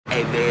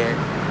Hey man,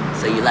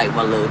 so you like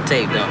my little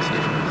tape, don't you?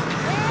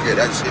 Yeah,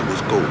 that shit was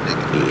cool,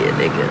 nigga. Yeah,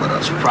 nigga,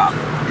 that's proper.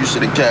 You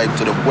should've came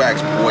to the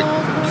wax, boy.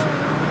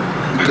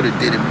 You could've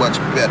did it much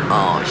better.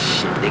 Oh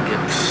shit, nigga.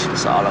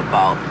 It's all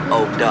about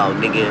old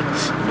dog, nigga.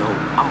 You know,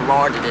 I'm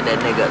larger than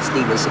that nigga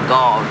Steven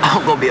Seagal.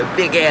 I'm gonna be a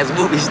big ass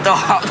movie star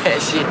off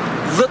that shit.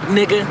 Look,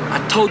 nigga, I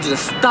told you to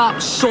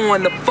stop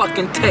showing the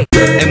fucking tape.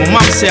 Hey, my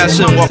mama said I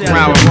shouldn't walk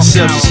around with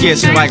myself. She scared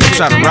somebody gonna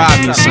try to rob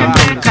me or something.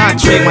 On the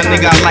contrary, my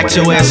nigga, I light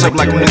your ass up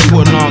like a nigga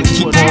put on and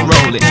keep on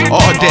rolling.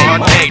 All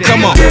day,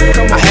 come on.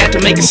 I had to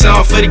make a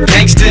song for the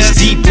gangsters.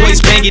 Deep boys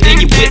bang it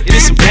in your whip,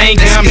 this a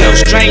banger. I'm no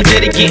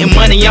stranger to getting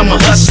money, I'm a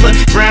hustler.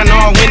 Grind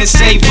all winter,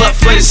 save up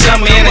for the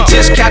summer. And I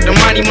just caught the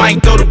money, might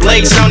throw the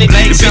blades on it.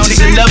 The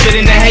bitches that love it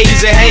and the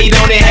haters that hate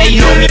on it.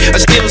 Hate on me, I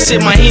still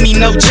sip my Henny,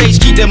 no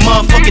chase. Keep that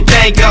motherfucking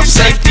thing off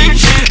safety.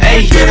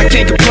 Hey, I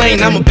can't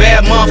complain, I'm a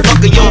bad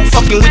motherfucker. Yo,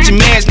 fucking with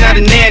your man's not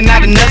a nan,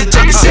 not another.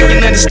 Take a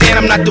second, understand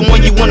I'm not the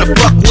one you wanna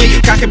fuck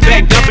with. Cock it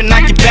back up and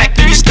knock it back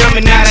through your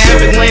stomach. Now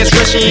the ambulance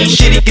rushing, ain't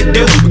shit he can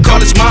do. We call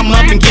his mama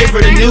up and give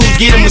her the news,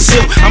 get him a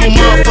suit. I'm a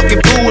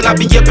motherfucking fool, I'll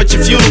be up at your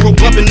funeral,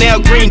 bumping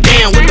Al Green.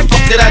 Damn, what the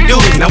fuck did I do?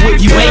 Now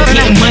if you ain't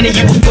getting money,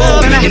 you a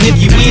fool. And if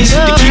you is,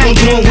 then keep on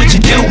doing what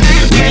you do.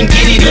 We can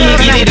get it in,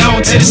 get it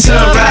on to the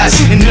sunrise.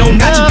 And no,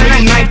 not to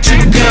bring a knife to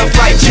a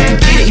gunfight. You can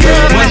get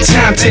it one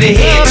time to the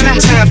head, two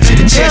times to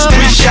the chest,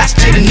 3 shots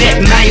to the neck.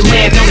 Now you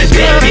land on the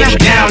deck, get he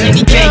down and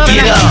he can't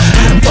get up.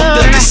 I done fucked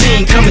up the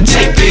scene, come and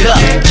tape it up.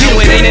 You,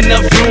 it ain't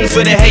enough room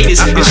for the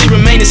haters. If she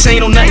remain the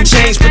same, don't nothing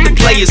change with the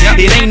players.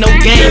 It ain't no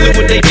game, look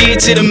what they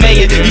did to the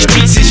mayor. These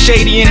streets is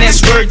shady and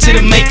that's word to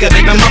the maker.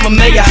 Now mama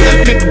may I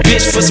pimp a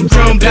bitch for some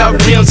chromed out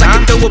rims. I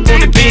can throw up on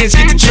the bins,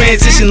 get the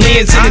transition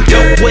lens in the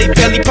dope way.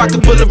 Belly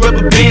pocket full of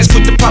rubber bands,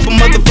 quick to pop a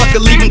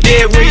motherfucker, leave him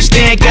dead where he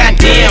stand.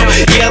 Goddamn,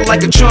 yeah,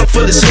 like a trunk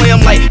full of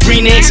slim, like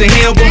green eggs and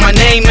ham, but my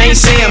name ain't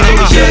Sam. It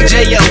was Young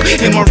J.O.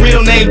 and my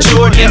real name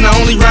Jordan. I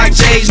only rock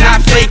J's,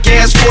 not fake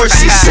ass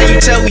forces. Say you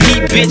tell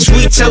heat, bitch,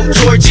 we tote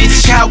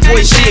Georges.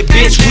 Cowboy shit,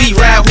 bitch, we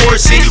ride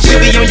horses.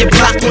 We be on your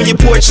block, on your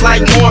porch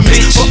like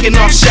Mormons. Fucking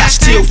off shots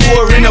till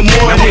 4 in the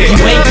morning. If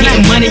you ain't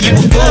getting money, you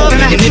a fool.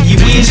 And if you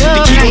is,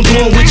 then keep on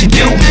doing what you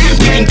do.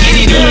 We can get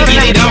it in,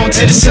 get it on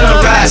to the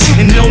sunrise.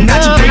 And no,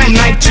 not to bring a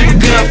knife to a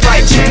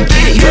gunfight. You can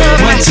get it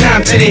one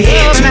time to the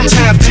head, 2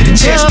 times to the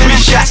chest, 3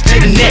 shots to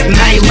the neck.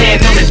 Now you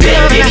land on the deck,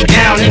 get he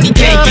down and he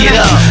can't get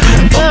up. I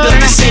done fucked up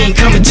the scene,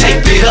 come and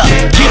tape it up.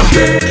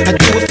 I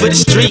do it for the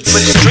streets,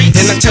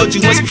 and I told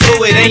you once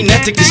before, it ain't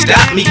nothing can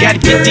stop me. Gotta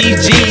get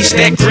these G's,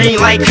 that green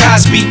like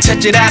Cosby.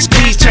 Touch it, I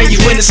squeeze, turn you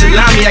into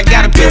salami. I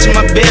got a bitch in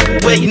my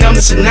bed, waiting on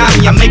the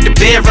tsunami. I make the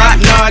bed rock,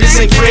 nah, this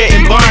ain't Fred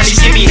and Barney. She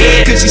give me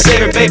head, cause she say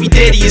her baby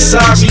daddy is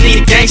sorry.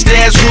 Need a gangsta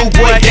ass rude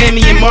boy,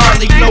 Damian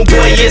Marley. No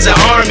boy is an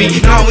army,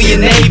 no we a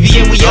Navy,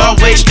 and we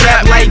always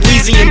strapped like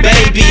Weezy and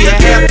Baby. A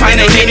half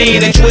pint of Henny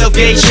and a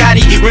 12-gauge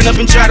shotty. Run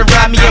up and try to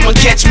rob me, I'ma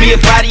catch me a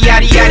body,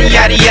 yaddy, yaddy,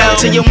 yaddy, yo.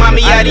 Tell your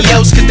mommy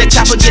adios, cause that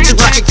chopper get you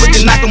rockin' quick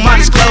and knock him on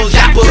his clothes.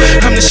 Yapper,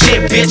 I'm the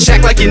shit, bitch,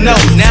 act like you know.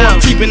 Now I'm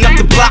creeping up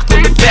the block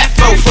with the fat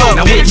fofo.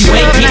 Now if you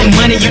ain't getting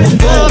money, you a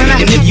fool.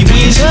 And if you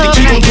is, then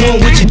keep on doing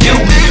what you do.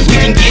 We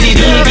can get it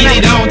in,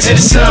 get it on to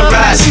the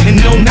sunrise. And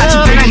no, not to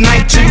bring a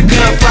knife to a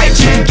gunfight.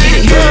 You can get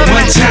it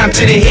one time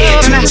to the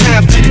head, 2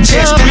 times to the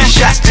chest, 3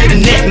 shots to the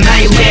neck. Now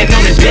you land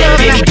on the deck,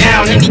 get he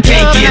down and he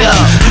can't get up.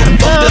 I done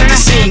fucked up the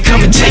scene,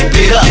 come and tape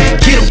it up.